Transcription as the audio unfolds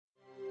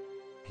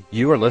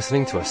You are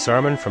listening to a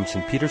sermon from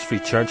St. Peter's Free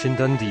Church in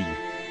Dundee,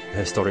 the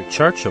historic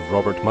church of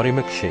Robert Murray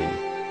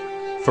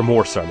McCheyne. For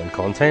more sermon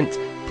content,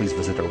 please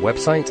visit our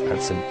website at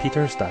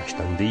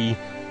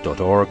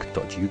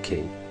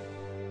stpeters-dundee.org.uk.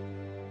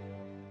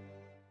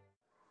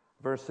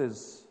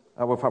 Verses,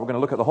 in fact, we're going to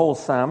look at the whole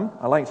psalm.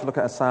 I like to look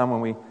at a psalm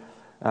when we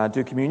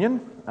do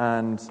communion,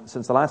 and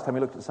since the last time we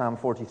looked at Psalm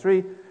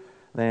 43,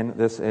 then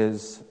this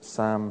is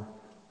Psalm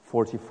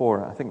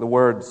 44. I think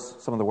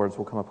some of the words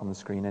will come up on the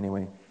screen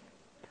anyway.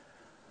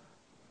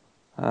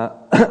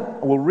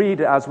 We'll read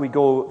as we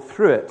go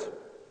through it.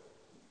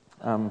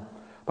 But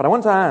I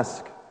want to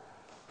ask,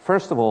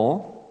 first of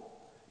all,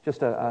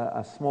 just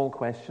a small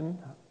question.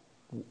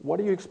 What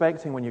are you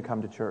expecting when you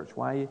come to church?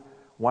 Why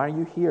are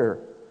you here?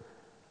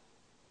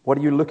 What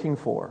are you looking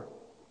for?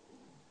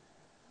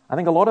 I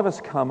think a lot of us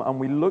come and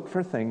we look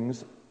for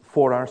things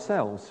for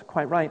ourselves,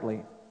 quite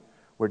rightly.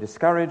 We're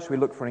discouraged, we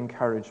look for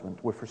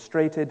encouragement. We're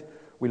frustrated,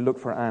 we look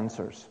for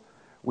answers.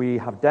 We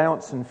have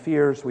doubts and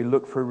fears, we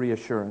look for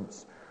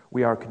reassurance.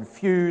 We are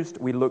confused,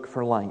 we look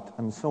for light,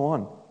 and so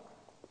on.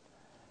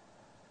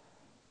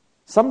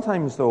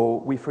 Sometimes, though,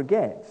 we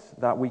forget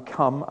that we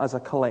come as a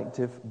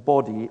collective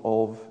body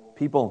of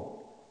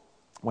people.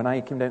 When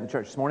I came down to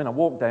church this morning, I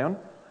walked down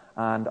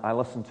and I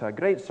listened to a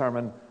great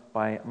sermon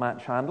by Matt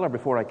Chandler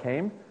before I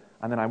came,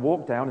 and then I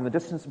walked down, and the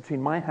distance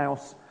between my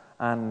house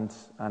and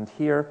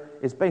here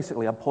is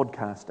basically a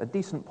podcast, a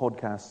decent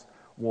podcast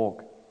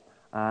walk.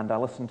 And I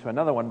listened to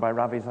another one by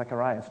Ravi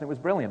Zacharias, and it was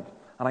brilliant.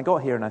 And I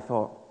got here and I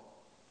thought,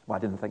 well, I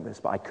didn't think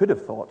this, but I could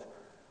have thought,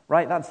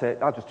 right, that's it,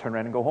 I'll just turn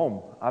around and go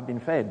home. I've been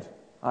fed.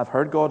 I've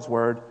heard God's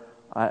word.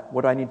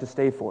 What do I need to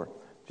stay for?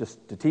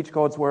 Just to teach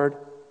God's word?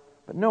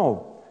 But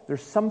no,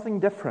 there's something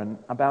different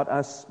about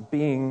us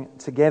being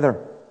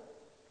together.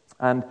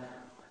 And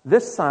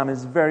this psalm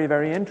is very,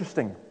 very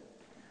interesting.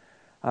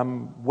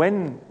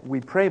 When we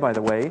pray, by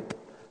the way,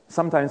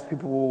 sometimes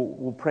people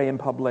will pray in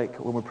public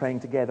when we're praying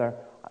together.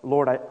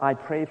 Lord, I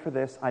pray for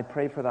this, I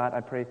pray for that,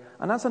 I pray.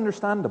 And that's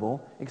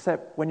understandable,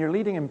 except when you're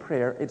leading in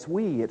prayer, it's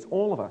we, it's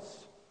all of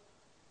us.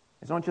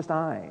 It's not just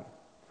I.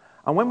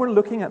 And when we're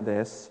looking at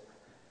this,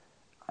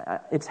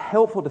 it's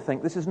helpful to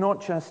think this is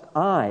not just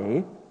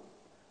I,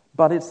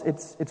 but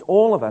it's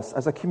all of us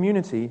as a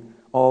community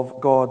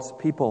of God's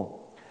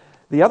people.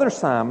 The other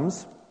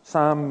psalms,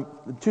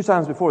 two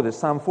psalms before this,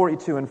 Psalm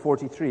 42 and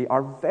 43,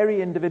 are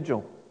very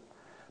individual.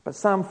 But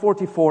Psalm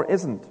 44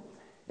 isn't.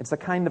 It's a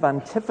kind of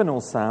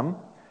antiphonal psalm.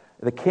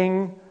 It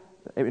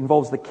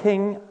involves the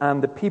king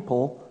and the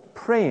people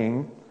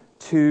praying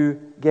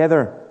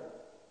together.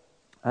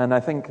 And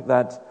I think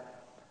that's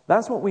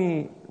what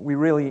we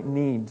really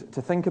need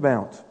to think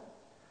about.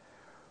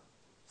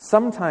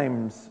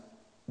 Sometimes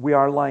we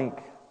are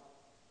like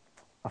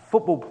a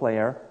football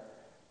player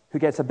who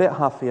gets a bit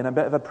huffy and a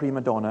bit of a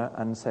prima donna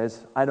and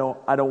says, I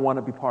don't want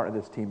to be part of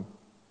this team.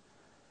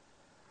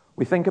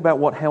 We think about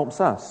what helps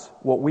us,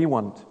 what we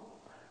want.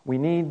 We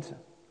need,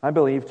 I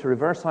believe, to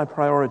reverse our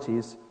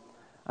priorities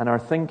and our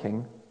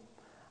thinking,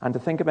 and to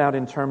think about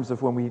in terms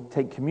of when we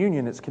take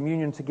communion, it's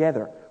communion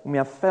together. When we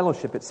have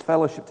fellowship, it's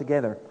fellowship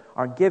together.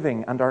 Our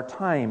giving and our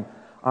time,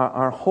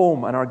 our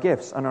home and our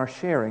gifts and our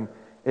sharing,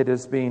 it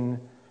has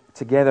been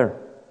together.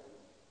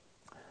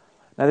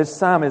 Now this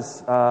psalm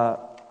is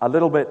a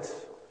little bit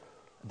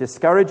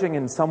discouraging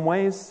in some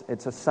ways.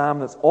 It's a psalm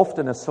that's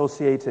often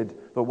associated,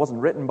 though it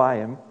wasn't written by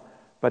him,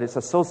 but it's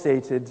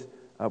associated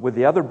with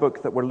the other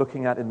book that we're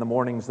looking at in the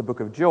mornings, the book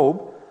of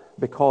Job,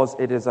 because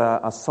it is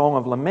a song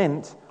of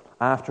lament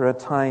after a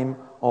time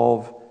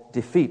of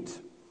defeat.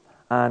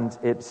 And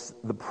it's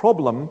the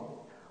problem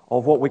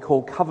of what we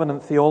call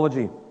covenant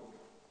theology.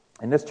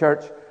 In this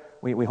church,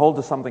 we hold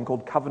to something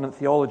called covenant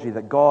theology,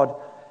 that God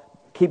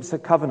keeps a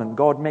covenant,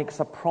 God makes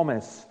a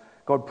promise,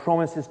 God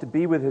promises to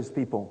be with his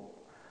people.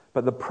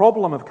 But the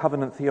problem of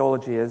covenant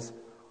theology is,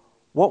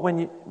 what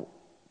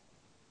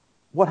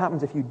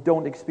happens if you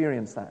don't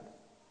experience that?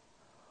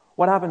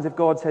 What happens if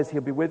God says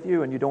he'll be with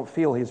you and you don't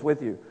feel he's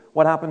with you?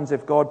 What happens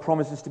if God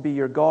promises to be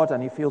your God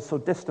and he feels so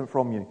distant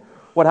from you?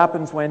 What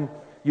happens when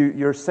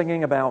you're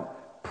singing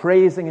about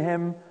praising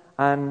him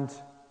and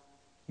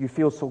you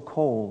feel so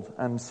cold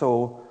and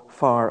so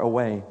far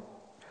away?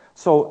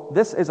 So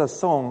this is a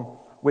song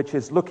which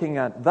is looking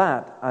at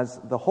that as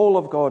the whole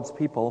of God's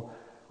people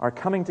are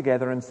coming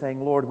together and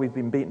saying, Lord, we've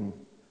been beaten.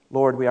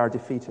 Lord, we are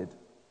defeated.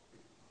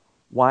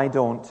 Why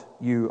don't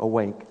you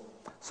awake?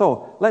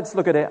 So let's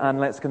look at it and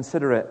let's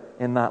consider it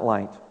in that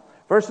light.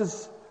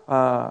 Verses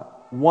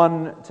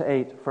 1 to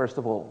 8, first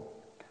of all.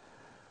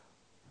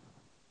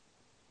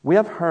 We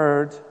have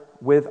heard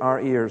with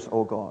our ears,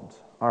 O God.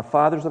 Our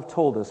fathers have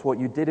told us what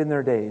you did in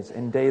their days,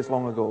 in days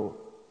long ago.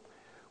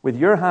 With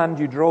your hand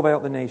you drove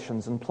out the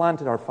nations and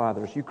planted our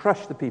fathers. You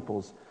crushed the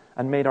peoples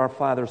and made our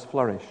fathers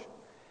flourish.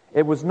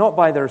 It was not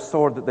by their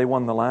sword that they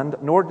won the land,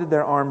 nor did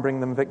their arm bring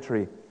them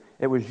victory.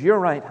 It was your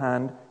right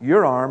hand,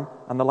 your arm,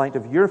 and the light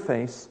of your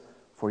face,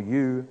 for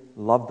you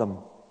loved them.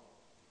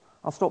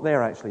 I'll stop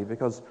there, actually,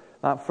 because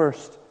that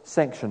first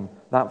section,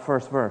 that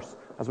first verse,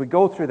 as we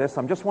go through this,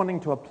 I'm just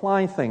wanting to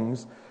apply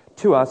things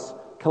to us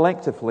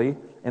collectively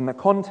in the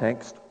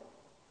context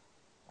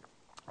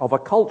of a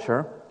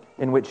culture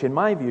in which, in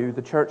my view,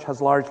 the church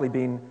has largely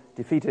been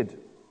defeated.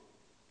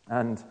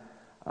 And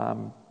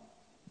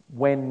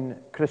when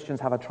Christians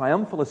have a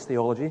triumphalist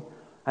theology,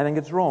 I think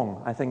it's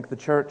wrong. I think the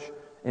church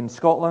in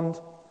Scotland,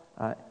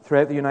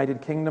 throughout the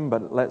United Kingdom,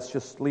 but let's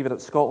just leave it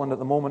at Scotland at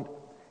the moment,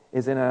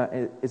 is in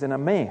a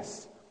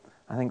mess.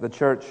 I think the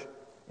church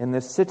in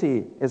this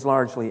city is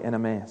largely in a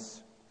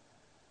mess.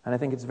 And I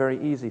think it's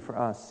very easy for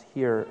us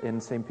here in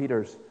St.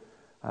 Peter's.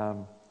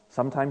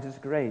 Sometimes it's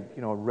great,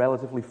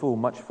 relatively full,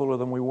 much fuller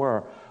than we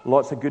were.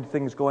 Lots of good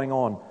things going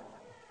on.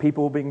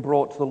 People being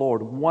brought to the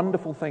Lord.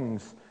 Wonderful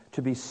things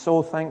to be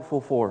so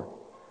thankful for.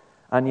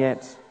 And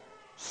yet,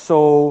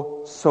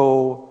 so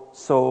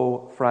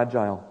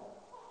fragile.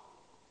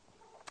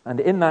 And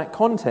in that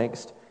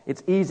context,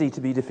 it's easy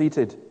to be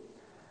defeated.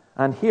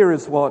 And here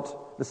is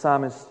what the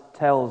psalmist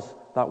tells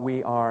that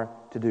we are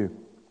to do.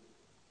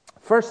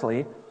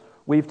 Firstly,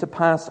 we've to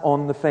pass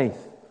on the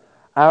faith.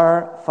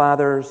 Our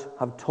fathers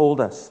have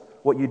told us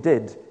what you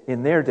did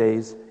in their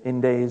days,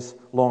 in days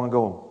long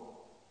ago.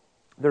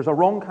 There's a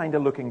wrong kind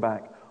of looking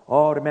back.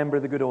 Oh, remember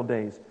the good old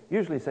days.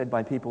 Usually said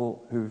by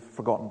people who've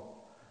forgotten,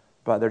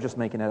 but they're just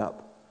making it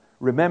up.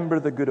 Remember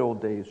the good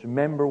old days.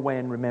 Remember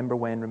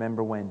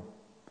when.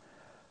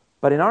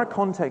 But in our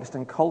context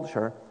and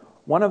culture,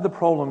 one of the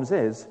problems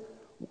is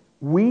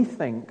we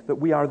think that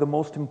we are the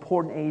most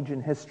important age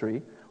in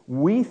history.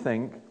 We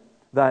think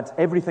that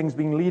everything's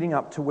been leading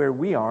up to where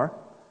we are,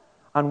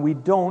 and we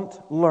don't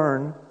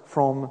learn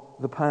from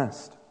the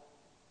past.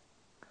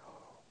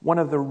 One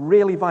of the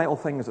really vital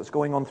things that's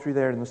going on through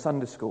there in the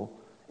Sunday school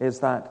is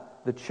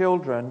that the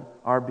children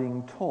are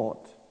being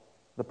taught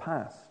the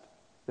past.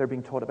 They're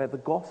being taught about the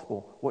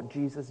gospel, what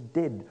Jesus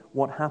did,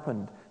 what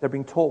happened. They're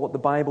being taught what the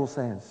Bible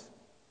says.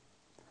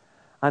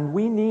 And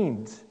we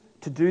need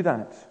to do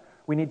that.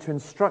 We need to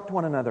instruct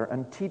one another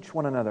and teach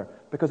one another,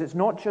 because it's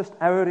not just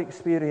our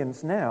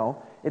experience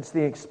now, it's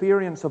the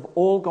experience of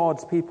all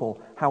God's people,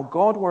 how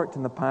God worked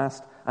in the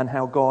past and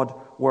how God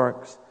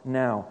works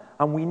now.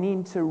 And we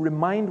need to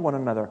remind one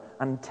another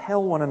and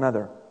tell one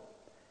another.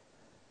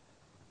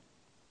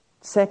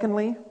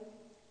 Secondly,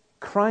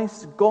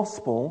 Christ's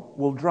gospel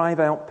will drive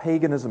out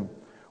paganism.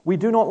 We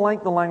do not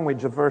like the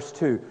language of verse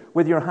 2.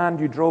 With your hand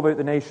you drove out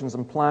the nations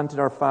and planted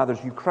our fathers.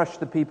 You crushed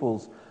the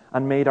peoples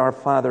and made our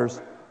fathers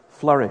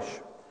flourish.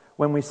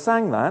 When we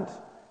sang that,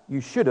 you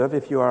should have,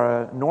 if you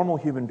are a normal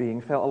human being,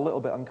 felt a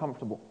little bit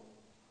uncomfortable.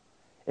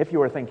 If you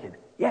were thinking,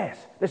 yes,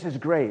 this is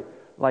great,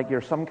 like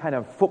you're some kind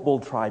of football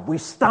tribe. We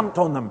stamped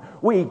on them.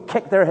 We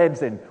kicked their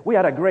heads in. We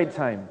had a great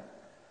time.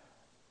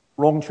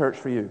 Wrong church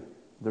for you.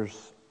 There's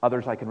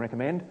others I can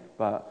recommend,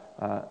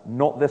 but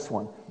not this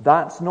one.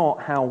 That's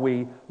not how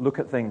we look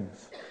at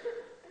things.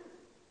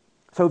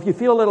 So if you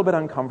feel a little bit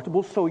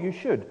uncomfortable, so you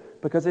should,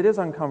 because it is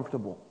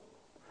uncomfortable.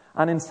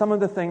 And in some of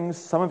the things,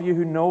 some of you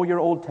who know your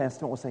Old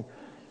Testament will say,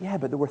 yeah,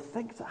 but there were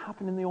things that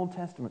happened in the Old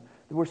Testament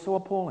that were so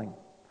appalling.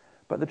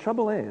 But the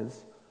trouble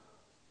is,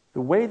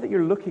 the way that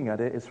you're looking at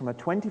it is from a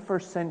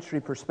 21st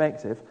century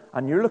perspective,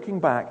 and you're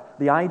looking back,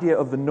 the idea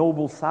of the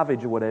noble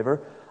savage or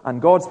whatever,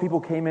 and God's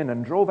people came in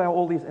and drove out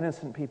all these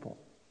innocent people.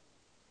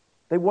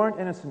 They weren't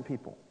innocent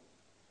people.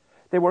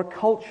 They were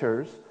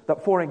cultures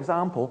that, for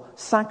example,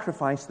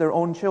 sacrificed their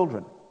own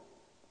children.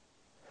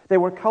 They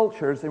were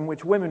cultures in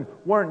which women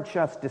weren't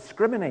just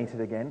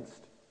discriminated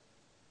against.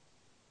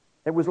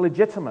 It was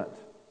legitimate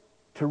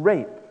to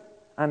rape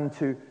and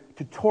to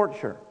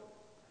torture.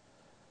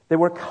 They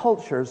were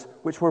cultures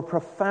which were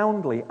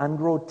profoundly and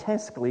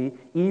grotesquely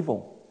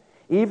evil.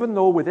 Even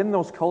though within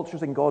those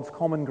cultures in God's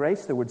common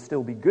grace there would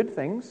still be good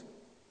things,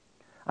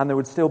 and there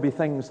would still be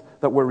things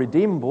that were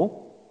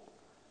redeemable,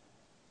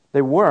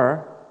 they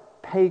were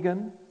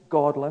pagan,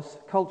 godless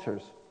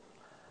cultures.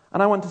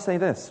 And I want to say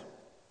this,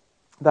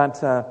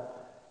 that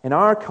in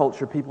our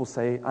culture people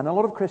say, and a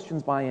lot of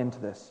Christians buy into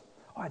this,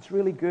 oh, it's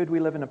really good, we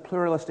live in a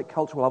pluralistic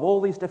culture, we'll have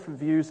all these different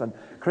views, and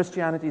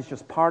Christianity is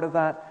just part of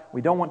that,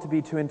 we don't want to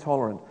be too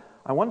intolerant.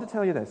 I want to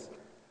tell you this,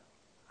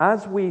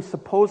 as we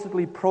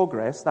supposedly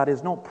progress, that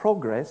is not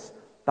progress,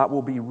 that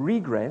will be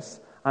regress,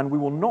 and we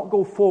will not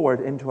go forward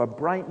into a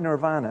bright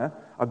nirvana,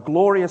 a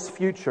glorious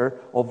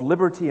future of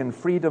liberty and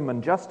freedom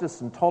and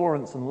justice and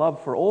tolerance and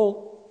love for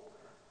all,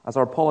 as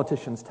our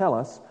politicians tell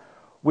us.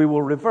 We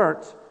will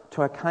revert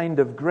to a kind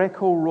of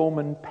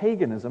Greco-Roman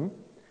paganism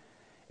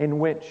in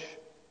which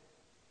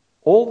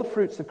all the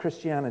fruits of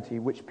Christianity,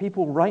 which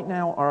people right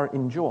now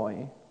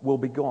enjoy, will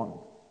be gone.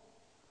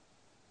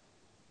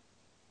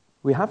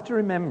 We have to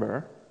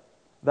remember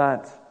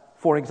that,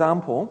 for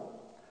example,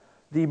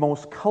 the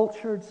most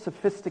cultured,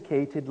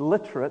 sophisticated,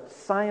 literate,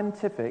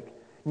 scientific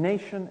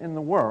nation in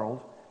the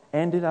world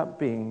ended up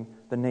being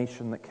the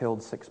nation that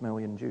killed 6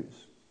 million Jews.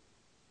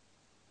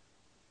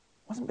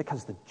 It wasn't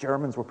because the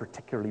Germans were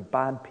particularly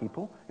bad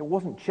people. It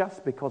wasn't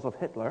just because of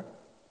Hitler.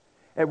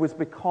 It was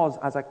because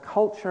as a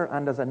culture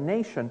and as a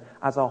nation,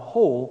 as a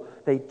whole,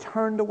 they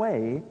turned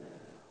away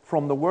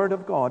from the Word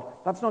of God,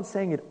 that's not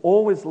saying it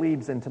always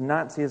leads into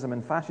Nazism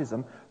and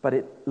fascism, but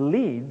it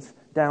leads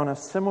down a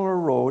similar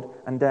road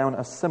and down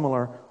a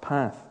similar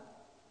path.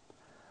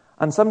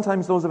 And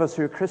sometimes those of us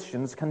who are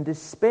Christians can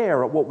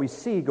despair at what we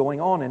see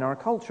going on in our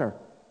culture.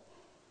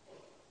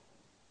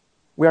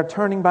 We are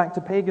turning back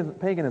to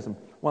paganism.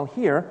 Well,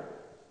 here,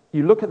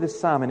 you look at this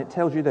psalm and it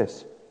tells you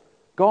this.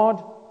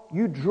 God,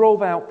 you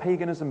drove out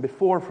paganism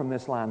before from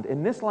this land.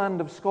 In this land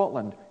of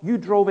Scotland, you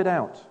drove it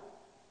out.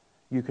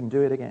 You can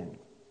do it again.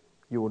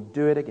 You will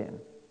do it again.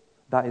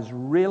 That is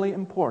really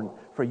important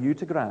for you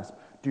to grasp.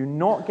 Do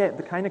not get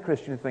the kind of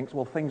Christian who thinks,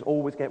 well, things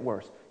always get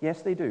worse.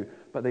 Yes, they do,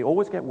 but they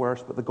always get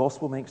worse, but the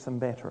gospel makes them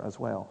better as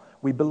well.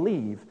 We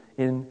believe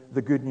in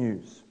the good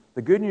news.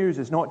 The good news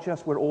is not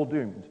just we're all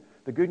doomed.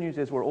 The good news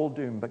is we're all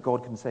doomed, but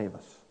God can save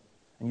us.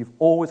 And you've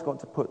always got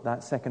to put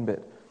that second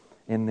bit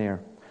in there.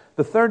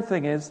 The third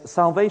thing is,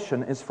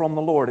 salvation is from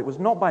the Lord. It was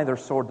not by their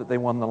sword that they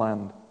won the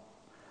land.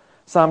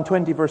 Psalm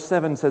 20 verse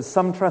 7 says,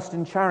 some trust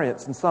in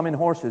chariots and some in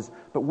horses,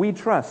 but we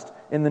trust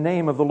in the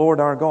name of the Lord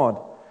our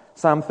God.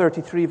 Psalm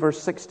 33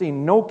 verse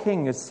 16, no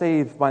king is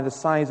saved by the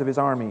size of his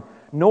army.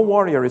 No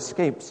warrior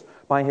escapes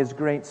by his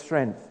great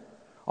strength.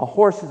 A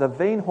horse is a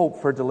vain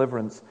hope for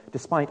deliverance.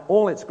 Despite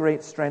all its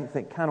great strength,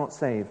 it cannot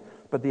save.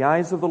 But the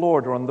eyes of the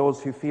Lord are on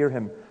those who fear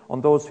him,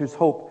 on those whose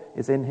hope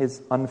is in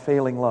his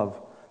unfailing love,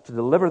 to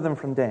deliver them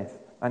from death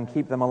and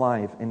keep them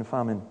alive in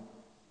famine.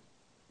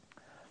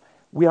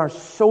 We are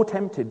so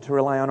tempted to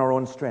rely on our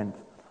own strength,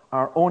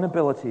 our own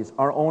abilities,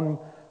 our own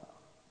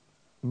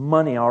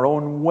money, our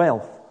own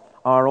wealth,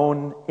 our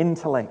own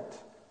intellect,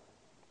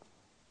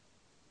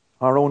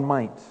 our own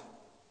might.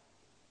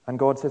 And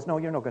God says, no,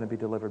 you're not going to be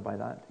delivered by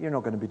that. You're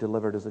not going to be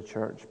delivered as a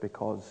church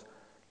because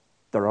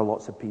there are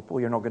lots of people.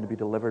 You're not going to be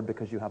delivered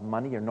because you have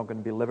money. You're not going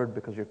to be delivered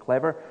because you're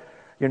clever.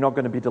 You're not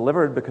going to be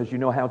delivered because you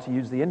know how to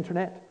use the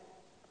internet.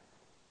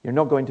 You're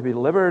not going to be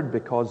delivered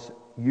because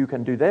you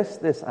can do this,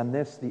 this, and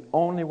this. The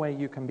only way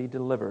you can be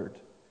delivered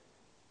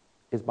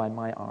is by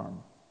my arm,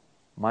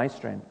 my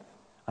strength,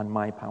 and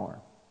my power.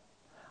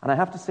 And I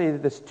have to say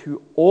this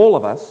to all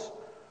of us,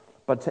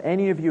 but to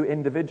any of you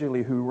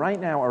individually who right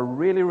now are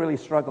really, really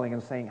struggling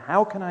and saying,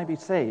 how can I be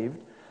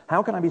saved?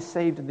 How can I be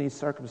saved in these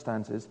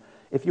circumstances?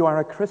 If you are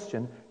a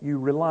Christian, you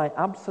rely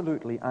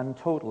absolutely and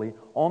totally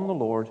on the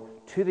Lord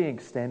to the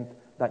extent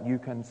that you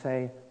can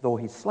say, though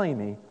he slay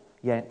me,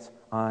 yet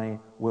I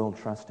will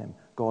trust him.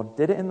 God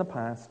did it in the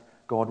past.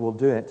 God will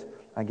do it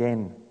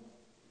again.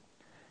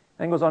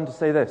 Then goes on to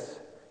say this,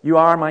 you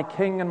are my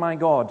King and my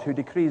God, who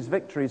decrees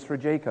victories for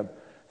Jacob.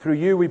 Through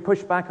you we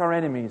push back our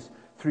enemies.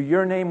 Through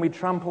your name we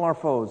trample our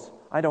foes.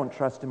 I don't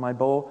trust in my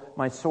bow.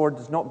 My sword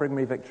does not bring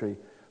me victory.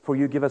 For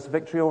you give us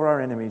victory over our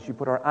enemies. You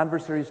put our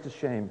adversaries to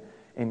shame.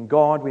 In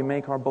God we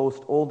make our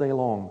boast all day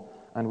long,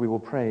 and we will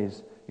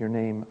praise your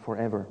name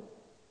forever.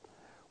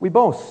 We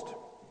boast.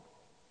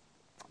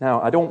 Now,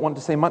 I don't want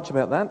to say much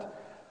about that.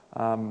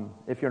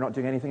 If you're not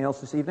doing anything else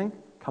this evening,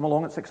 come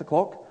along at 6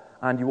 o'clock,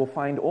 and you will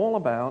find all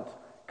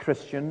about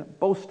Christian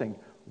boasting,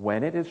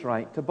 when it is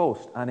right to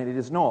boast. And it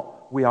is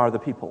not, we are the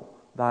people.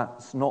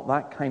 That's not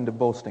that kind of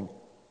boasting.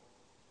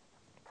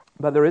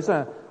 But there is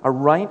a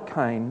right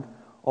kind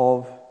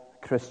of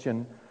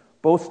Christian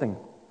boasting.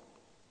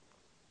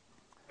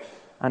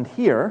 And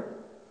here,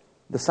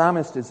 the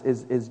psalmist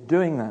is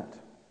doing that.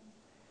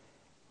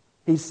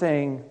 He's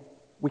saying,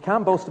 we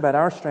can't boast about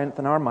our strength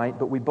and our might,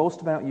 but we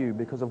boast about you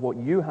because of what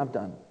you have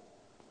done.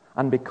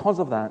 And because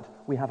of that,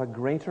 we have a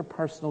greater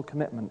personal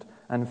commitment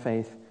and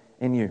faith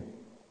in you.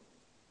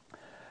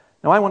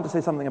 Now, I want to say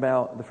something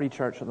about the Free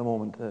Church at the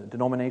moment, the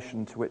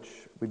denomination to which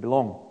we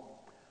belong.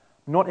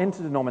 I'm not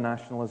into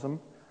denominationalism,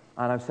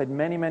 and I've said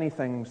many, many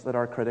things that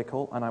are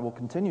critical, and I will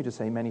continue to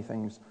say many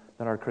things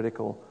that are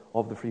critical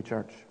of the Free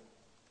Church.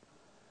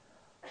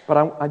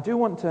 But I do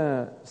want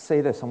to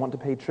say this, I want to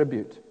pay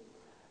tribute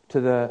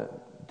to the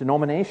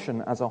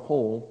denomination as a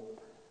whole,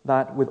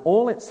 that with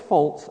all its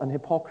faults and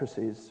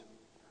hypocrisies,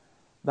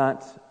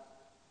 that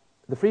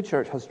the Free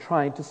Church has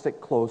tried to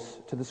stick close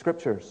to the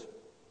Scriptures.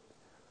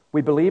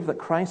 We believe that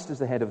Christ is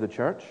the head of the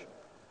church,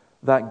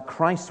 that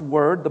Christ's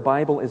word, the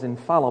Bible, is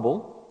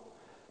infallible,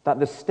 that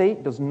the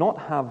state does not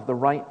have the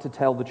right to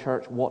tell the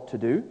church what to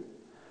do,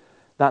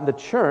 that the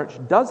church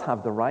does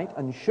have the right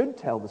and should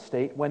tell the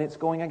state when it's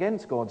going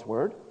against God's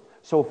word.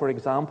 So, for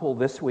example,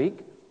 this week,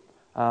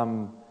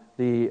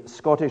 the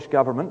Scottish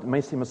government, it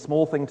may seem a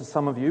small thing to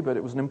some of you, but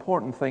it was an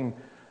important thing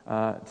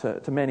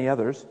to many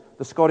others.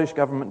 The Scottish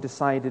government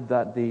decided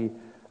that the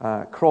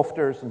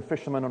crofters and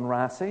fishermen on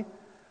Raasay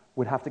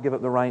would have to give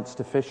up the rights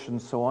to fish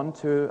and so on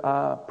to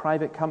a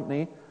private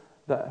company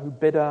who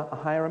bid a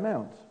higher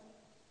amount.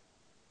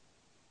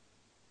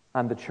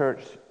 And the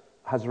church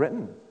has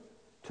written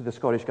to the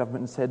Scottish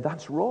government and said,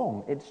 that's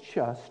wrong. It's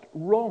just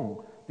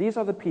wrong. These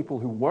are the people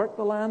who work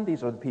the land.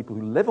 These are the people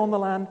who live on the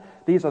land.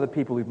 These are the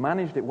people who've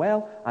managed it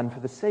well. And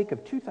for the sake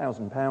of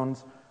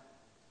 £2,000,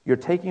 you're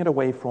taking it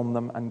away from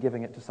them and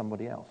giving it to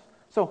somebody else.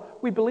 So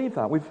we believe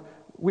that.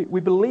 We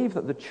believe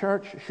that the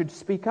church should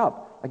speak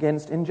up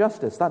against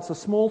injustice. That's a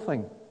small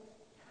thing.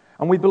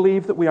 And we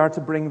believe that we are to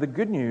bring the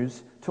good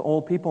news to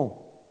all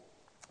people.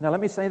 Now,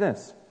 let me say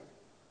this.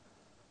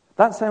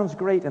 That sounds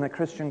great in a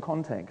Christian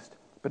context,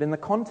 but in the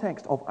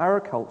context of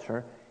our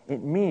culture,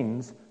 it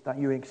means that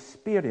you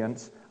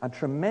experience a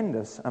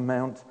tremendous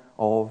amount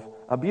of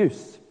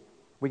abuse.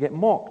 We get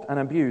mocked and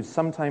abused,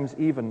 sometimes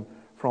even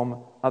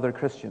from other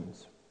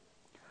Christians.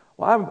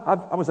 Well,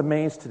 I was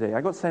amazed today.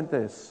 I got sent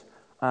this,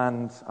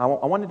 and I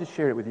wanted to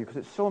share it with you because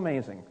it's so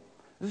amazing.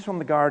 This is from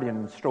The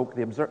Guardian,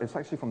 the Observer. It's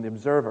actually from The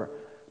Observer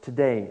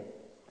today.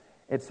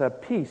 It's a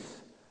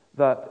piece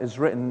that is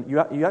written.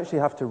 You actually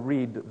have to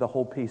read the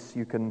whole piece.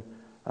 You can,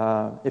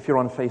 if you're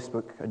on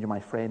Facebook and you're my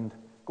friend,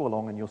 go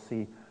along and you'll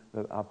see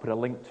that I'll put a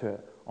link to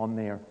it on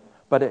there.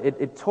 But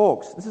it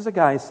talks. This is a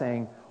guy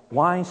saying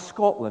why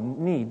Scotland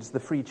needs the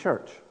free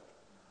church.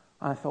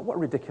 And I thought, what a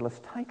ridiculous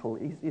title.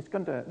 This is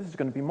going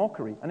to be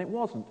mockery. And it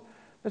wasn't.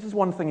 This is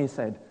one thing he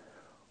said.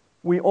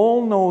 We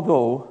all know,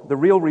 though, the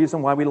real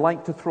reason why we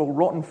like to throw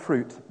rotten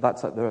fruit,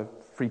 that's at the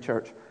free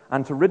church,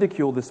 and to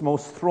ridicule this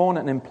most thrown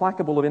and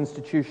implacable of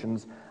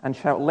institutions and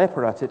shout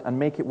leper at it and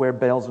make it wear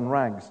bells and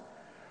rags.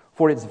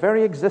 For its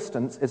very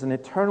existence is an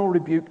eternal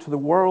rebuke to the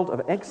world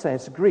of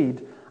excess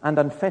greed and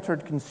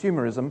unfettered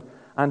consumerism,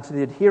 and to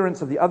the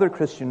adherents of the other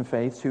Christian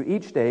faiths who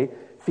each day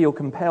feel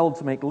compelled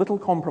to make little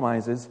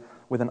compromises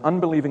with an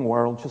unbelieving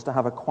world just to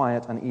have a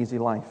quiet and easy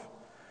life.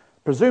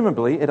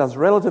 Presumably, it has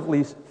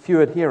relatively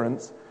few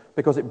adherents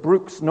because it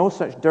brooks no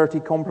such dirty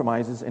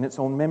compromises in its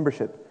own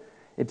membership.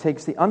 It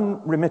takes the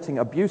unremitting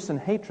abuse and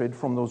hatred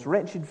from those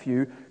wretched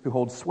few who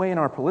hold sway in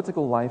our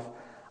political life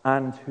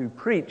and who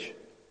preach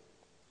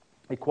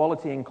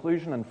equality,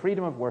 inclusion, and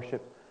freedom of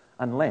worship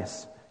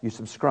unless you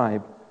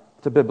subscribe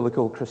to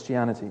biblical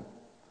Christianity.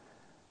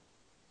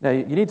 Now,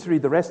 you need to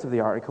read the rest of the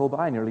article, but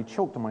I nearly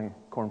choked on my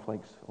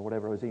cornflakes or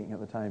whatever I was eating at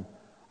the time.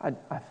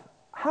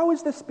 How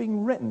is this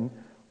being written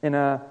in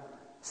a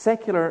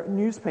secular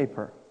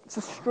newspaper? It's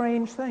a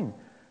strange thing.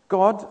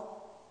 God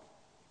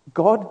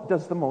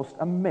does the most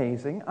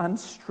amazing and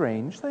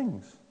strange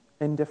things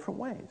in different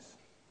ways.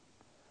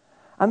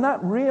 And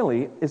that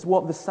really is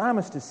what the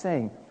psalmist is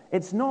saying.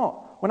 It's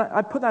not, when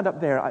I put that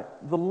up there,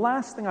 the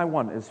last thing I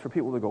want is for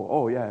people to go,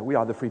 oh yeah, we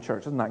are the free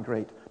church, isn't that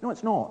great? No,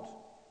 it's not.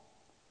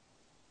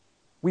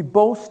 We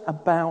boast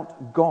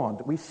about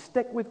God. We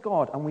stick with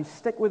God and we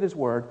stick with His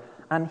Word,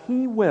 and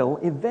He will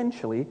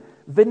eventually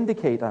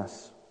vindicate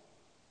us.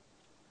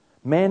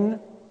 Men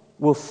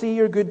will see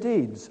your good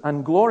deeds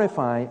and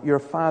glorify your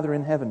Father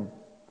in heaven.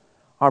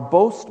 Our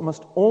boast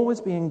must always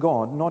be in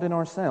God, not in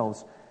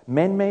ourselves.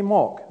 Men may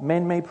mock,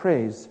 men may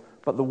praise,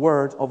 but the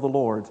word of the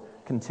Lord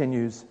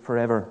continues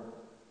forever.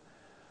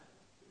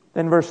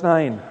 Then verse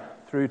 9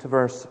 through to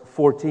verse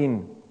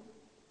 14.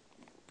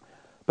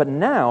 But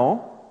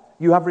now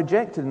you have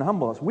rejected and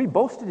humbled us. We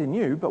boasted in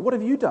you, but what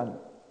have you done?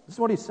 This is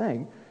what he's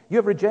saying. You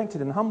have rejected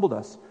and humbled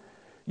us.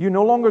 You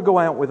no longer go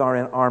out with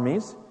our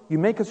armies. You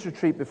make us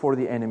retreat before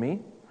the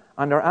enemy,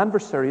 and our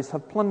adversaries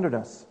have plundered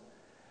us.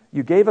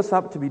 You gave us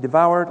up to be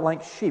devoured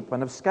like sheep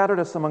and have scattered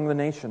us among the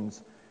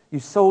nations. You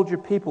sold your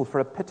people for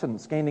a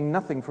pittance, gaining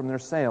nothing from their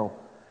sale.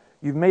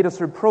 You've made us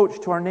a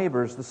reproach to our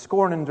neighbors, the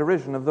scorn and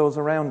derision of those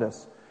around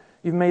us.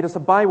 You've made us a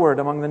byword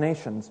among the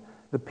nations.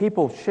 The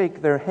people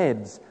shake their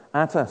heads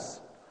at us.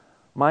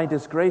 My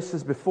disgrace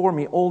is before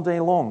me all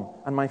day long,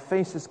 and my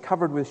face is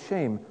covered with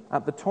shame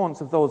at the taunts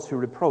of those who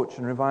reproach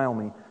and revile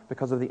me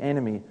because of the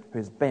enemy who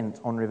is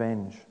bent on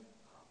revenge.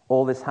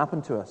 All this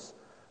happened to us,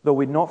 though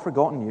we'd not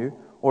forgotten you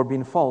or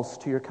been false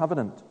to your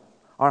covenant.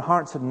 Our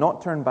hearts had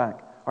not turned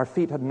back, our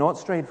feet had not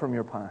strayed from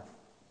your path.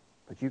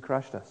 But you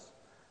crushed us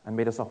and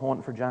made us a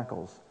haunt for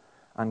jackals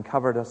and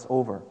covered us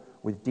over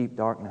with deep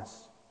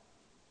darkness.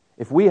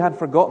 If we had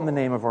forgotten the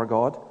name of our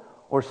God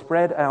or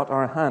spread out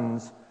our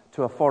hands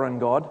to a foreign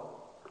god,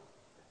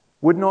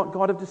 would not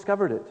God have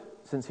discovered it,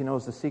 since He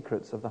knows the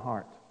secrets of the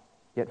heart?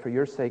 Yet for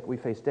your sake we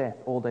face death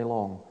all day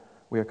long.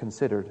 We are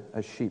considered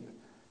as sheep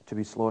to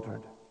be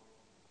slaughtered.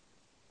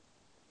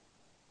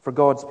 For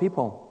God's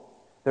people,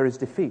 there is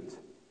defeat,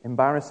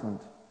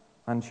 embarrassment,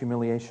 and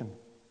humiliation.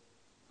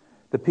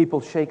 The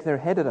people shake their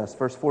head at us.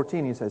 Verse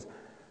 14, he says,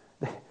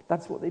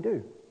 that's what they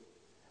do.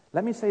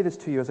 Let me say this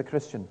to you as a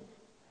Christian.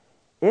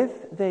 If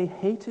they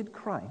hated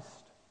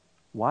Christ,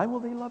 why will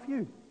they love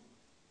you?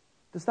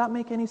 Does that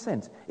make any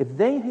sense? If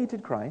they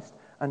hated Christ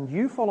and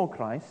you follow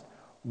Christ,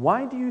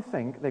 why do you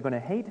think they're going to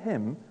hate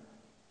Him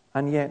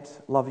and yet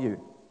love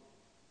you?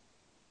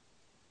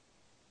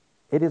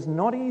 It is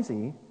not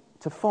easy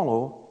to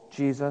follow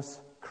Jesus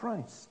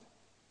Christ.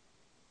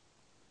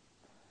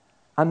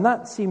 And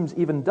that seems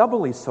even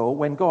doubly so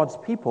when God's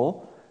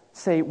people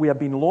say, we have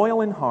been loyal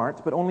in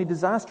heart, but only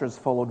disaster has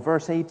followed.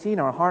 Verse 18,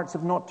 our hearts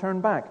have not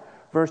turned back.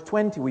 Verse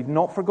 20, we've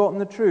not forgotten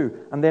the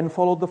true and then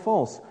followed the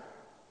false.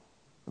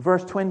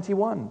 Verse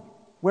 21,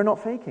 we're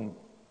not faking.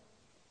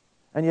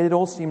 And yet it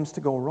all seems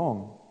to go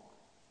wrong.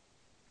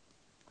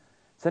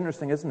 It's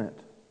interesting, isn't it?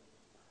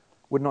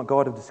 Would not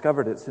God have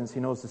discovered it, since He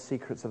knows the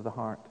secrets of the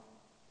heart?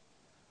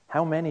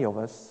 How many of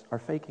us are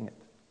faking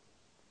it?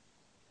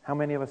 How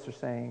many of us are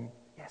saying,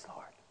 yes,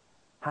 Lord,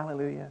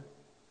 hallelujah,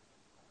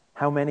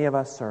 How many of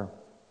us are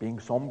being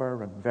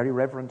somber and very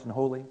reverent and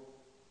holy?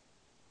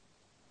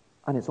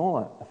 And it's all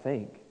a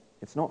fake.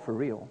 It's not for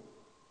real.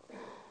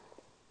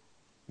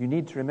 You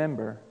need to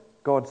remember,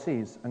 God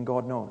sees and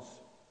God knows.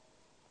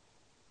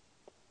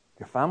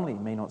 Your family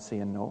may not see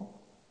and know.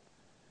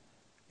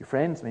 Your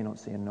friends may not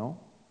see and know.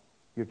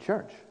 Your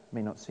church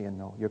may not see and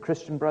know. Your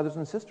Christian brothers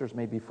and sisters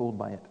may be fooled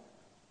by it.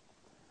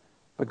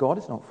 But God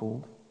is not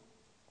fooled.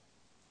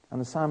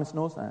 And the psalmist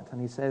knows that. And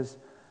he says,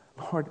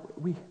 Lord,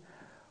 we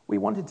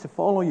wanted to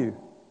follow you.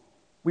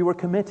 We were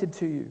committed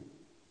to you.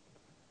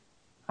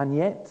 And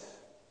yet,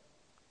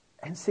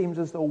 it seems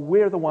as though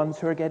we're the ones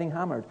who are getting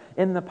hammered.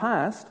 In the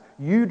past,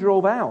 you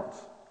drove out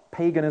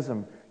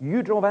paganism.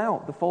 You drove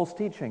out the false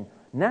teaching.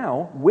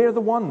 Now, we're the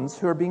ones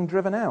who are being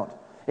driven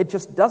out. It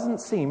just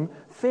doesn't seem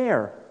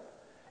fair.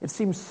 It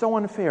seems so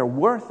unfair.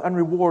 Worth and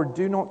reward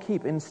do not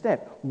keep in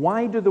step.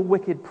 Why do the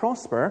wicked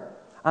prosper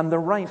and the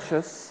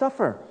righteous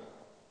suffer?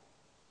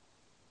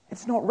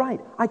 It's not right.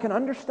 I can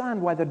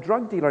understand why the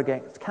drug dealer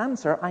gets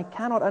cancer. I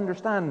cannot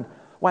understand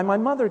why my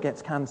mother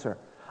gets cancer.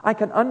 I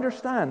can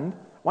understand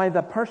why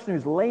the person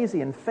who's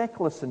lazy and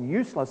feckless and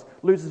useless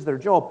loses their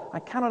job. I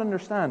cannot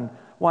understand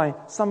why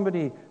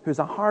somebody who's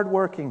a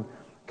hard-working,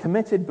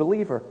 committed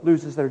believer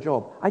loses their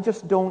job. I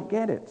just don't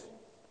get it.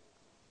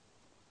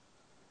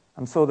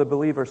 And so the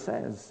believer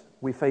says,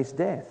 we face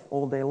death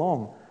all day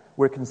long.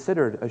 We're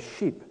considered as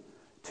sheep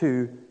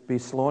to be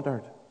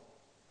slaughtered.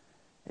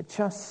 It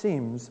just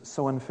seems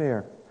so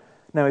unfair.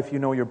 Now, if you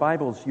know your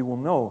Bibles, you will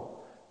know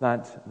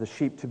that the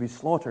sheep to be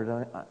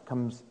slaughtered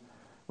comes,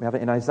 we have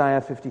it in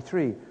Isaiah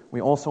 53. We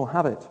also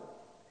have it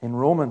in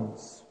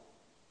Romans,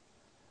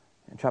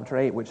 in chapter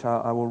 8, which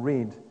I will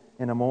read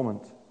in a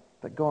moment.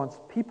 That God's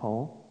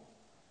people,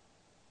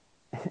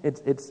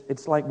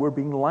 it's like we're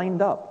being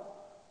lined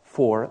up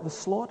for the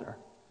slaughter.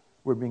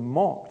 We're being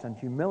mocked and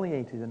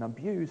humiliated and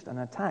abused and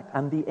attacked.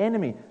 And the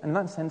enemy, in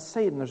that sense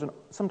Satan, there's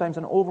sometimes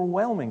an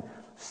overwhelming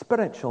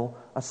spiritual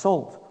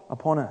assault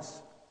upon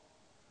us.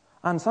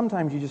 And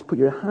sometimes you just put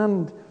your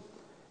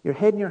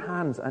head in your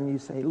hands and you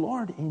say,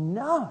 Lord,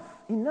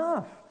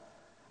 enough.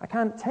 I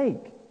can't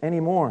take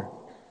any more.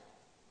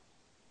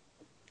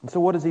 And so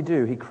what does he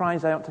do? He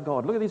cries out to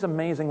God. Look at these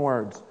amazing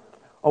words.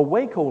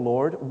 Awake, O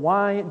Lord,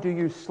 why do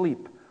you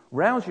sleep?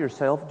 Rouse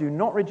yourself, do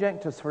not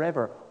reject us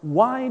forever.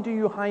 Why do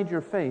you hide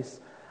your face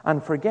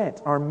and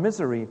forget our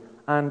misery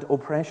and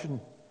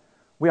oppression?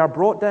 We are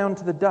brought down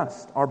to the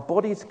dust. Our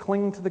bodies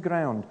cling to the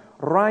ground.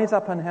 Rise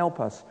up and help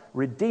us.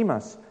 Redeem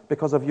us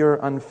because of your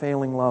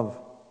unfailing love.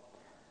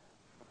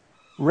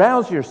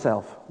 Rouse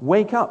yourself.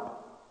 Wake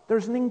up.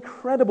 There's an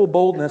incredible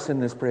boldness in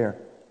this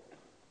prayer.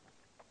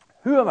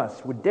 Who of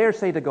us would dare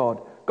say to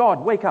God,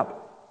 God, wake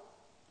up?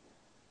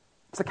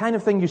 It's the kind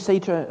of thing you say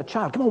to a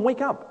child. Come on,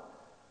 wake up.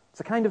 It's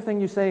the kind of thing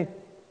you say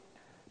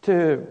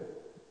to,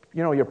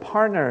 your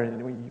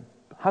partner,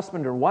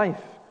 husband or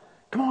wife.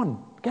 Come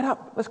on, get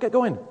up, let's get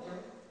going.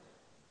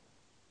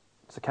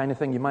 It's the kind of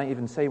thing you might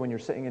even say when you're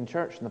sitting in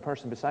church and the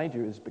person beside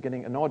you is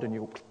beginning to nod and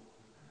you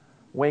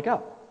wake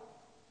up.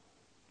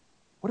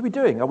 What are we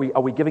doing?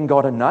 Are we giving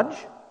God a nudge?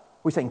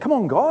 Are we saying, come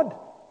on, God?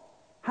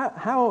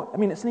 How?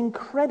 It's an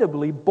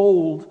incredibly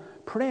bold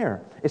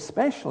prayer,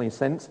 especially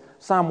since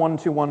Psalm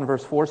 121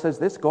 verse 4 says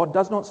this, God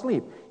does not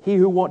sleep. He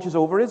who watches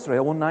over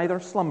Israel will neither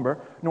slumber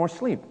nor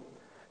sleep.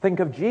 Think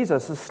of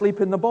Jesus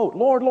asleep in the boat.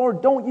 Lord,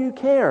 Lord, don't you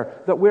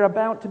care that we're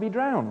about to be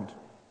drowned?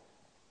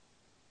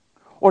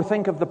 Or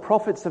think of the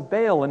prophets of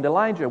Baal and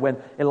Elijah, when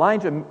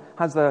Elijah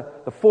has the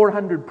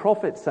 400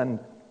 prophets and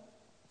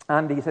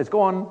he says,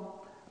 go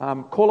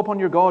on, call upon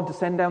your God to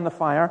send down the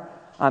fire,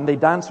 and they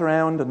dance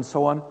around and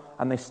so on,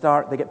 and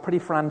they get pretty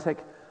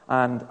frantic.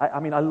 And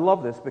I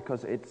love this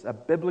because it's a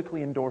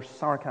biblically endorsed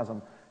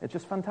sarcasm. It's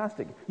just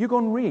fantastic. You go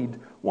and read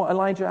what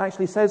Elijah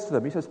actually says to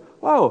them. He says,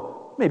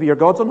 oh, maybe your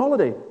God's on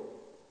holiday.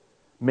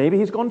 Maybe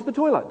he's gone to the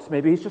toilet.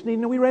 Maybe he's just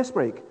needing a wee rest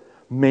break.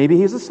 Maybe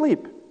he's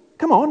asleep.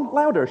 Come on,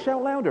 louder,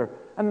 shout louder.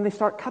 And then they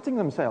start cutting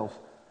themselves.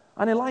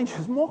 And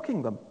Elijah's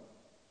mocking them.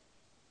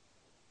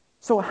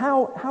 So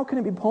how can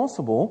it be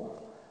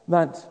possible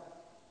that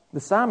the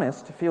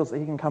psalmist feels that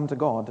he can come to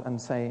God and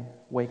say,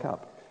 wake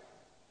up?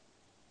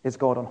 Is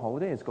God on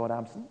holiday? Is God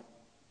absent?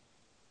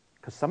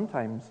 Because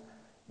sometimes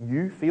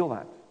you feel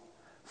that.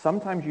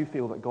 Sometimes you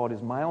feel that God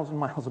is miles and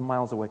miles and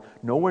miles away,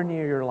 nowhere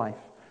near your life,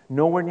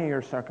 nowhere near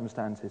your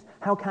circumstances.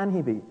 How can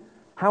he be?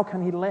 How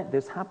can he let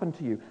this happen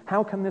to you?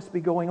 How can this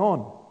be going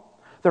on?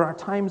 There are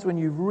times when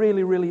you've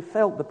really, really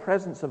felt the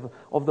presence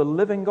of the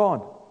living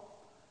God.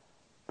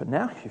 But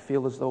now you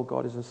feel as though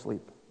God is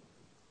asleep.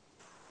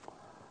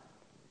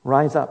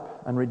 Rise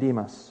up and redeem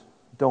us.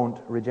 Don't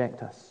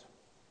reject us.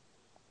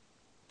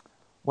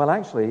 Well,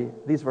 actually,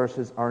 these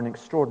verses are an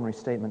extraordinary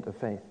statement of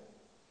faith.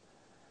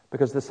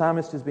 Because the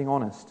psalmist is being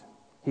honest.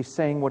 He's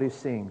saying what he's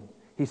seeing.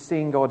 He's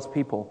seeing God's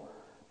people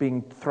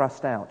being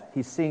thrust out.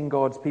 He's seeing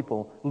God's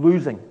people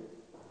losing.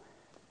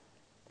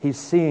 He's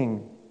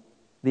seeing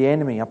the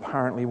enemy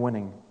apparently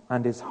winning,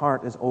 and his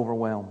heart is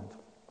overwhelmed.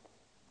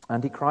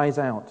 And he cries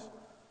out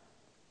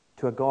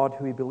to a God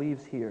who he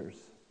believes hears,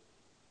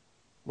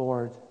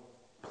 Lord,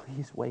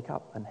 please wake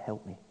up and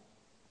help me.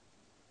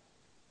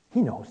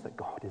 He knows that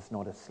God is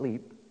not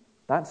asleep.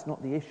 That's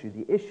not the issue.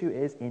 The issue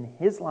is in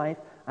his life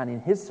and in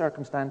his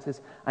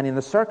circumstances and in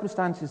the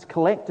circumstances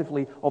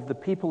collectively of the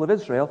people of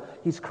Israel,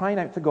 he's crying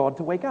out to God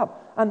to wake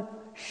up. And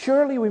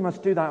surely we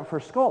must do that for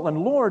Scotland.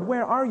 Lord,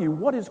 where are you?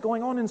 What is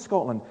going on in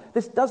Scotland?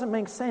 This doesn't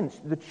make sense.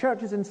 The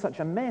church is in such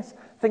a mess.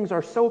 Things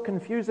are so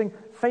confusing.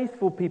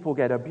 Faithful people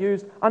get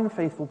abused.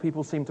 Unfaithful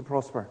people seem to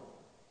prosper.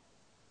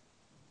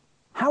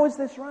 How is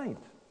this right?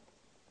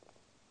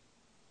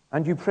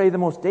 And you pray the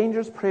most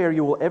dangerous prayer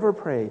you will ever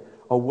pray.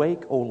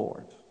 Awake, O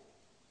Lord,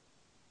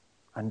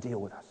 and deal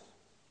with us.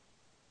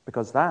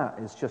 Because that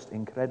is just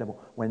incredible.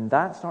 When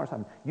that starts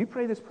happening, you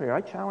pray this prayer.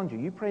 I challenge you.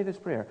 You pray this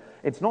prayer.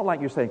 It's not like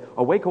you're saying,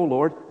 awake, O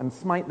Lord, and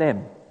smite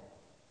them.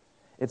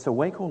 It's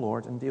awake, O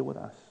Lord, and deal with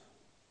us.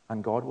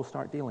 And God will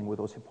start dealing with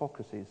those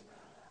hypocrisies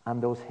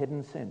and those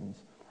hidden sins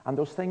and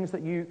those things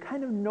that you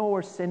kind of know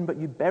are sin, but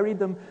you buried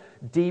them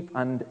deep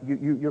and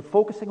you're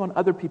focusing on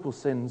other people's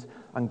sins,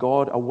 and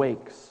God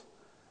awakes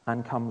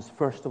and comes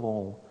first of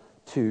all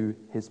to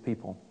his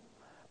people.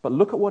 But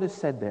look at what is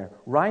said there.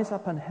 Rise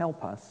up and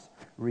help us.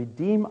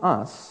 Redeem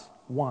us.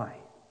 Why?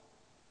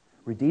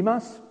 Redeem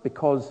us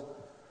because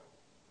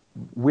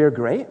we're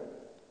great.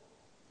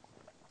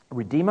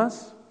 Redeem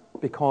us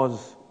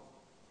because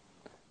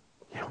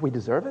we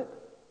deserve it.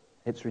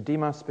 It's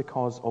redeem us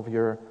because of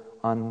your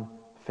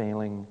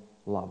unfailing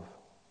love.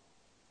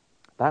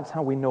 That's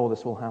how we know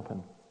this will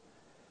happen.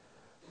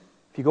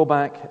 If you go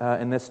back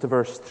in this to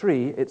verse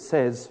 3, it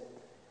says,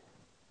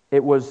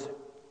 it was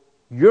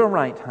your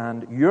right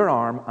hand, your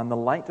arm, and the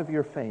light of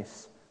your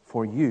face,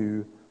 for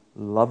you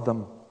love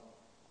them.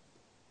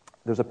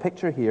 There's a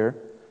picture here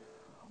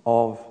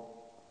of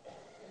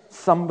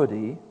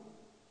somebody.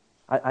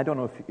 I don't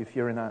know if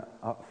you're in a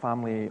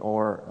family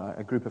or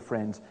a group of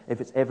friends,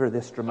 if it's ever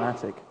this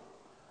dramatic.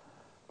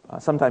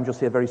 Sometimes you'll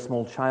see a very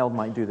small child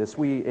might do this.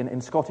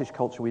 In Scottish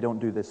culture, we don't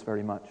do this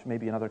very much.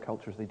 Maybe in other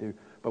cultures they do.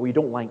 But we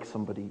don't like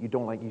somebody. You're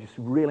just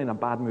really in a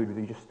bad mood with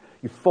you.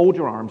 You fold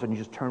your arms and you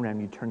just turn around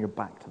and you turn your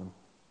back to them.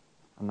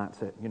 And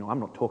that's it. I'm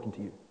not talking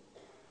to you.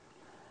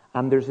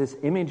 And there's this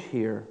image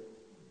here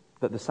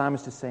that the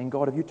psalmist is saying,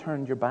 God, have you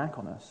turned your back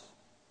on us?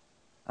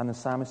 And the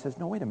psalmist says,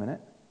 no, wait a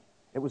minute.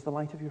 It was the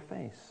light of your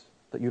face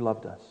that you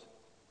loved us.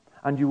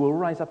 And you will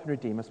rise up and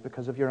redeem us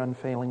because of your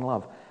unfailing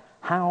love.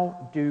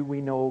 How do we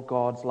know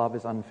God's love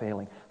is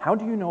unfailing? How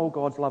do you know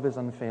God's love is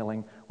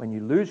unfailing when you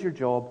lose your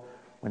job,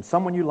 when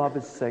someone you love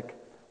is sick,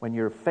 when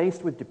you're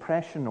faced with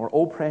depression or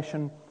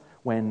oppression,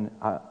 when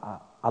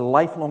a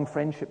lifelong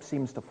friendship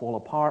seems to fall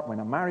apart, when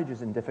a marriage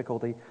is in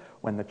difficulty,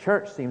 when the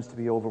church seems to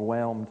be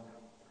overwhelmed,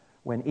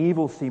 when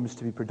evil seems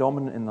to be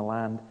predominant in the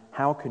land?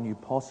 How can you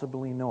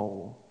possibly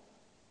know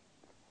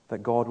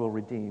that God will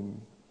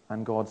redeem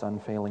and God's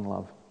unfailing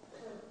love?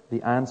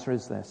 The answer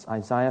is this.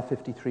 Isaiah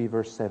 53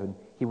 verse 7.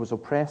 He was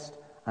oppressed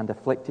and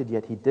afflicted,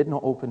 yet he did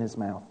not open his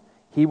mouth.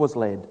 He was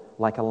led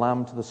like a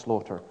lamb to the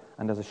slaughter,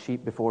 and as a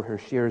sheep before her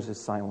shears is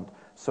silent,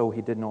 so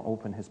he did not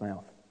open his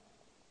mouth.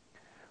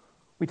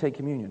 We take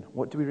communion.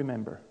 What do we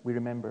remember? We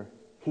remember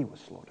he was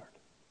slaughtered.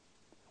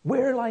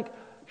 We're like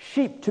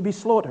sheep to be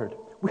slaughtered.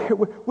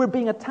 We're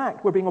being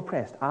attacked. We're being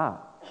oppressed.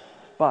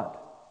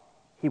 But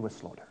he was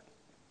slaughtered.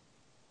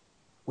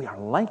 We are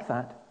like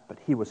that, but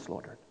he was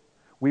slaughtered.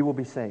 We will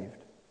be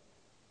saved.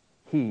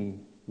 He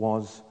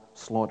was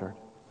slaughtered.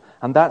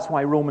 And that's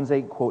why Romans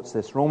 8 quotes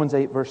this. Romans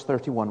 8 verse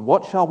 31.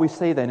 What shall we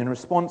say then in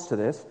response to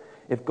this?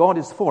 If God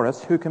is for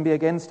us, who can be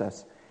against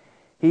us?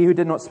 He who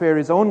did not spare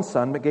his own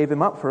son, but gave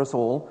him up for us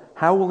all,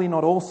 how will he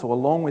not also,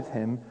 along with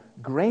him,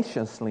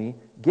 graciously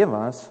give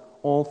us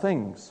all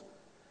things?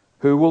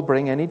 Who will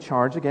bring any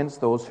charge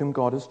against those whom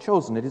God has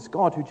chosen? It is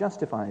God who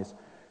justifies.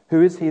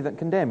 Who is he that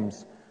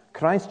condemns?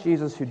 Christ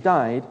Jesus, who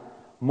died,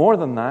 more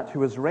than that, who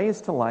was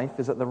raised to life,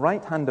 is at the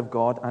right hand of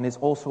God and is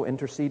also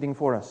interceding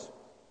for us.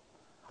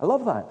 I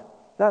love that.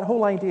 That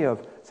whole idea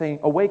of saying,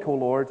 awake, O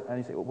Lord, and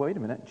you say, well, wait a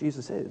minute,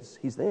 Jesus is.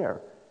 He's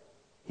there.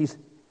 He's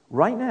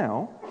right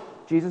now,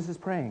 Jesus is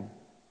praying.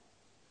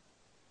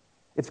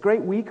 It's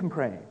great we can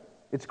pray.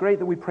 It's great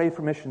that we pray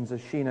for missions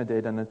as Sheena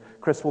did, and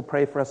Chris will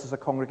pray for us as a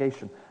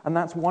congregation. And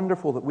that's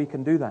wonderful that we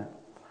can do that.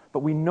 But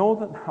we know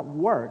that that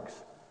works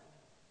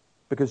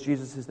because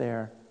Jesus is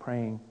there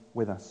praying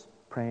with us,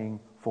 praying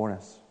for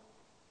us.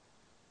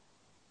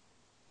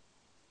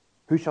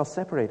 Who shall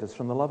separate us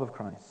from the love of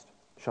Christ?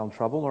 Shall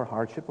trouble or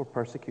hardship or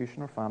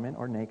persecution or famine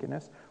or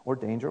nakedness or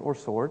danger or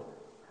sword?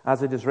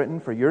 As it is written,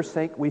 for your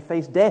sake we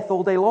face death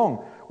all day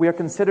long. We are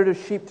considered as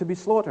sheep to be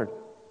slaughtered.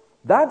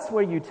 That's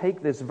where you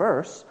take this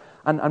verse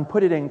and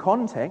put it in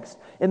context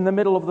in the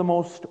middle of the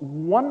most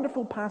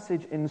wonderful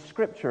passage in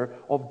Scripture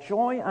of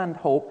joy and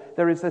hope.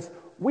 There is this,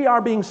 we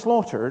are being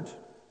slaughtered,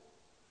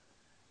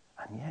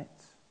 and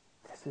yet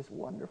this is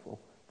wonderful.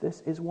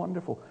 This is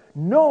wonderful.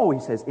 No, he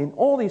says, in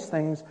all these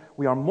things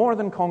we are more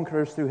than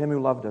conquerors through him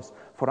who loved us.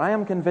 For I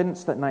am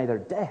convinced that neither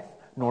death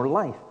nor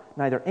life,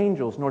 neither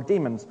angels nor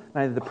demons,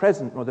 neither the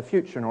present nor the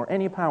future, nor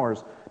any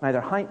powers, neither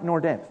height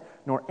nor depth,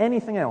 nor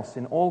anything else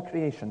in all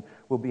creation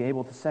will be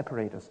able to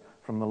separate us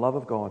from the love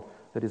of God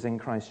that is in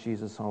Christ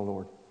Jesus our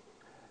Lord.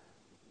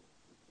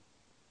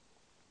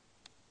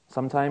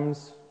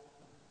 Sometimes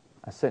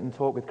I sit and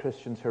talk with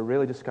Christians who are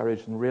really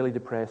discouraged and really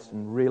depressed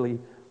and really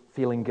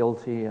feeling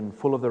guilty and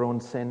full of their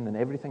own sin and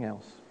everything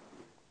else.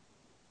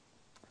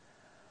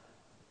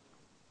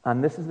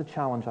 And this is the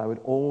challenge I would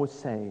always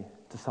say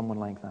to someone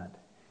like that.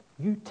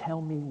 You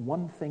tell me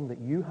one thing that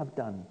you have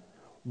done,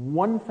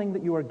 one thing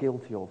that you are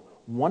guilty of,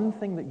 one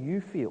thing that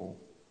you feel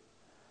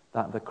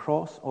that the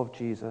cross of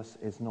Jesus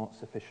is not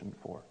sufficient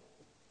for.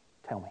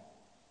 Tell me.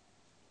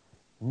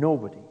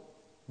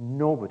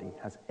 Nobody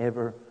has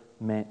ever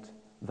met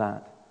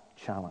that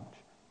challenge.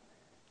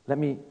 Let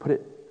me put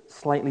it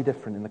slightly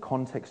different in the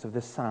context of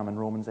this psalm in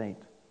Romans 8.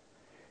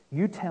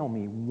 You tell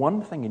me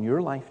one thing in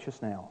your life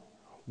just now,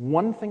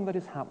 one thing that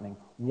is happening,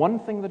 one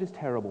thing that is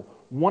terrible,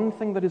 one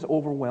thing that is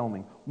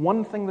overwhelming,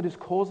 one thing that is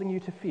causing you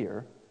to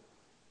fear,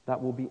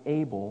 that will be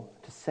able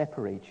to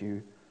separate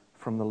you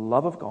from the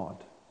love of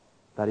God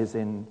that is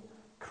in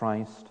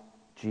Christ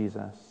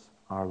Jesus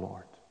our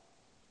Lord.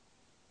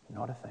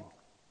 Not a thing.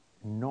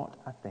 Not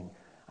a thing.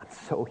 And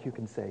so you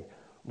can say,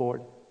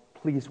 Lord,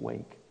 please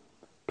wake,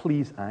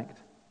 please act,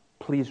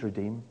 please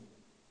redeem,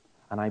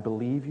 and I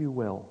believe you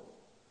will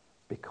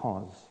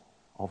because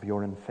of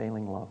your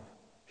unfailing love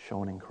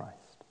shown in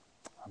Christ.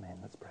 Amen.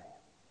 Let's pray.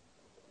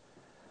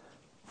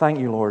 Thank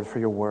you, Lord, for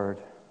your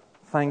word.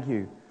 Thank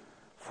you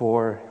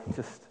for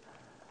just,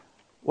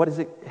 what is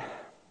it?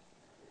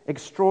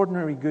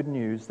 Extraordinary good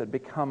news that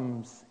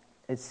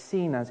is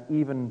seen as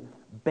even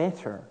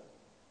better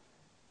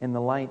in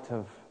the light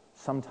of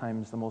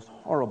sometimes the most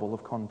horrible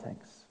of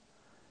contexts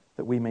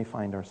that we may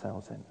find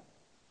ourselves in.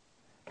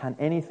 Can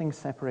anything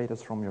separate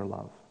us from your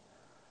love?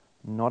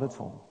 Not at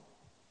all.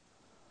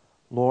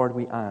 Lord,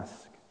 we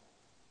ask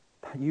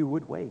that you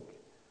would wake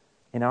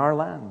in our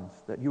lands,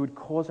 that you would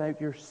cause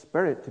out your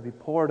Spirit to be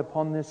poured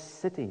upon this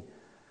city,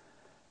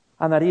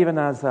 and that even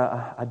as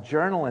a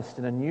journalist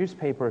in a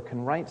newspaper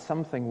can write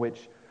something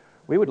which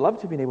we would love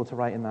to be able to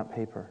write in that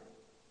paper,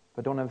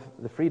 but don't have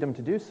the freedom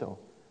to do so.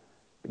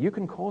 But you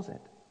can cause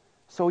it.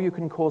 So you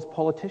can cause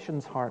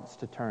politicians' hearts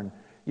to turn.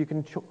 You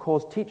can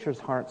cause teachers'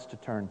 hearts to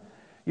turn.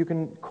 You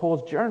can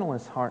cause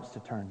journalists' hearts to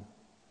turn.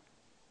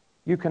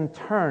 You can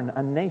turn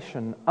a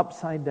nation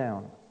upside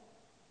down.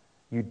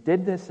 You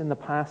did this in the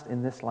past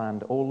in this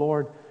land. Oh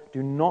Lord,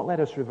 do not let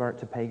us revert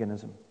to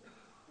paganism.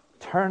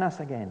 Turn us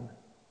again.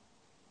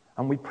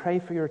 And we pray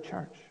for your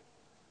church.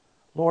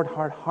 Lord,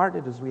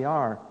 hard-hearted as we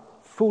are,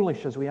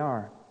 foolish as we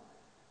are,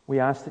 we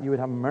ask that you would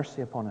have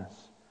mercy upon us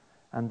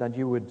and that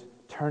you would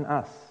turn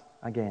us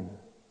again.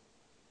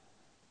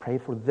 Pray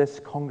for this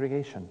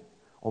congregation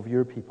of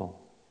your people.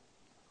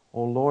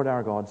 Oh Lord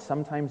our God,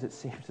 sometimes it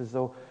seems as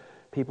though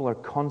people are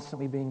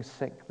constantly being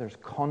sick. There's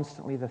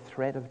constantly the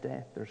threat of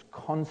death. There's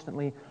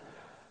constantly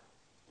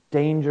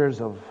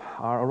dangers of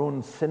our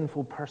own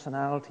sinful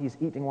personalities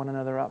eating one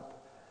another up.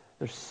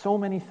 There's so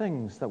many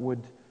things that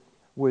would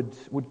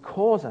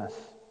cause us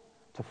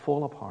to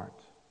fall apart.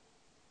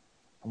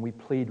 And we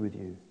plead with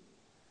you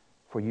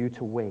for you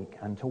to wake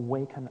and to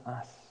waken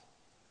us,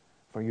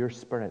 for your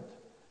Spirit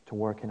to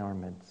work in our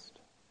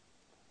midst.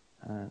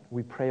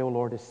 We pray, O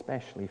Lord,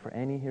 especially for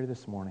any here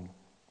this morning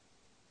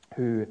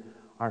who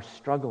are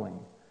struggling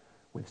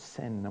with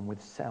sin and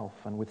with self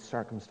and with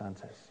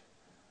circumstances,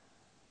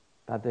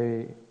 that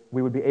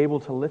we would be able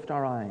to lift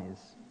our eyes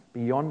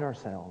beyond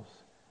ourselves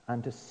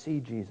and to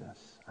see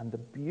Jesus and the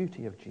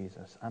beauty of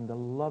Jesus and the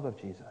love of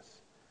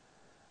Jesus,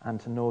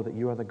 and to know that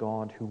you are the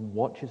God who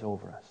watches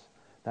over us,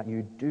 that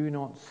you do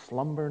not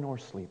slumber nor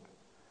sleep,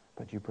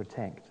 but you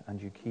protect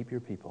and you keep your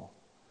people.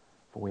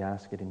 For we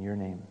ask it in your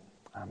name.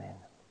 Amen.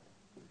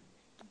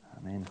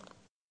 Amen.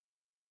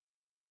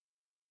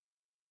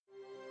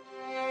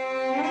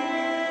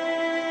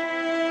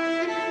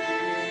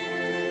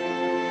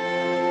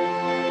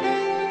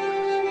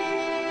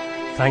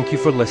 Thank you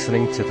for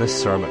listening to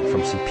this sermon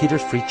from St.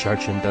 Peter's Free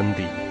Church in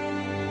Dundee.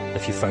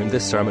 If you found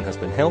this sermon has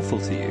been helpful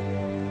to you,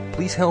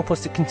 please help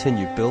us to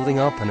continue building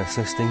up and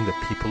assisting the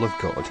people of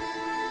God.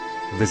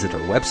 Visit our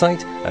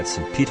website at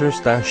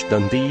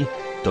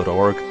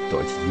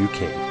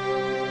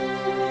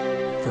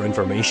stpeters-dundee.org.uk. For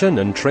information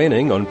and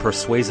training on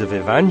persuasive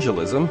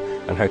evangelism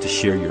and how to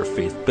share your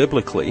faith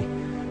biblically,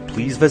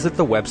 please visit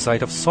the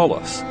website of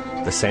Solas,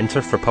 the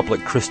Centre for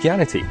Public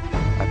Christianity,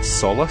 at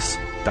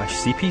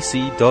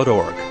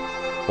solas-cpc.org.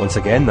 Once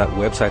again, that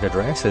website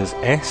address is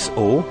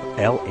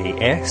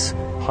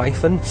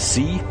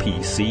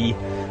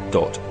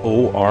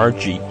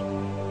solas-cpc.org.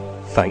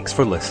 Thanks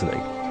for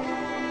listening.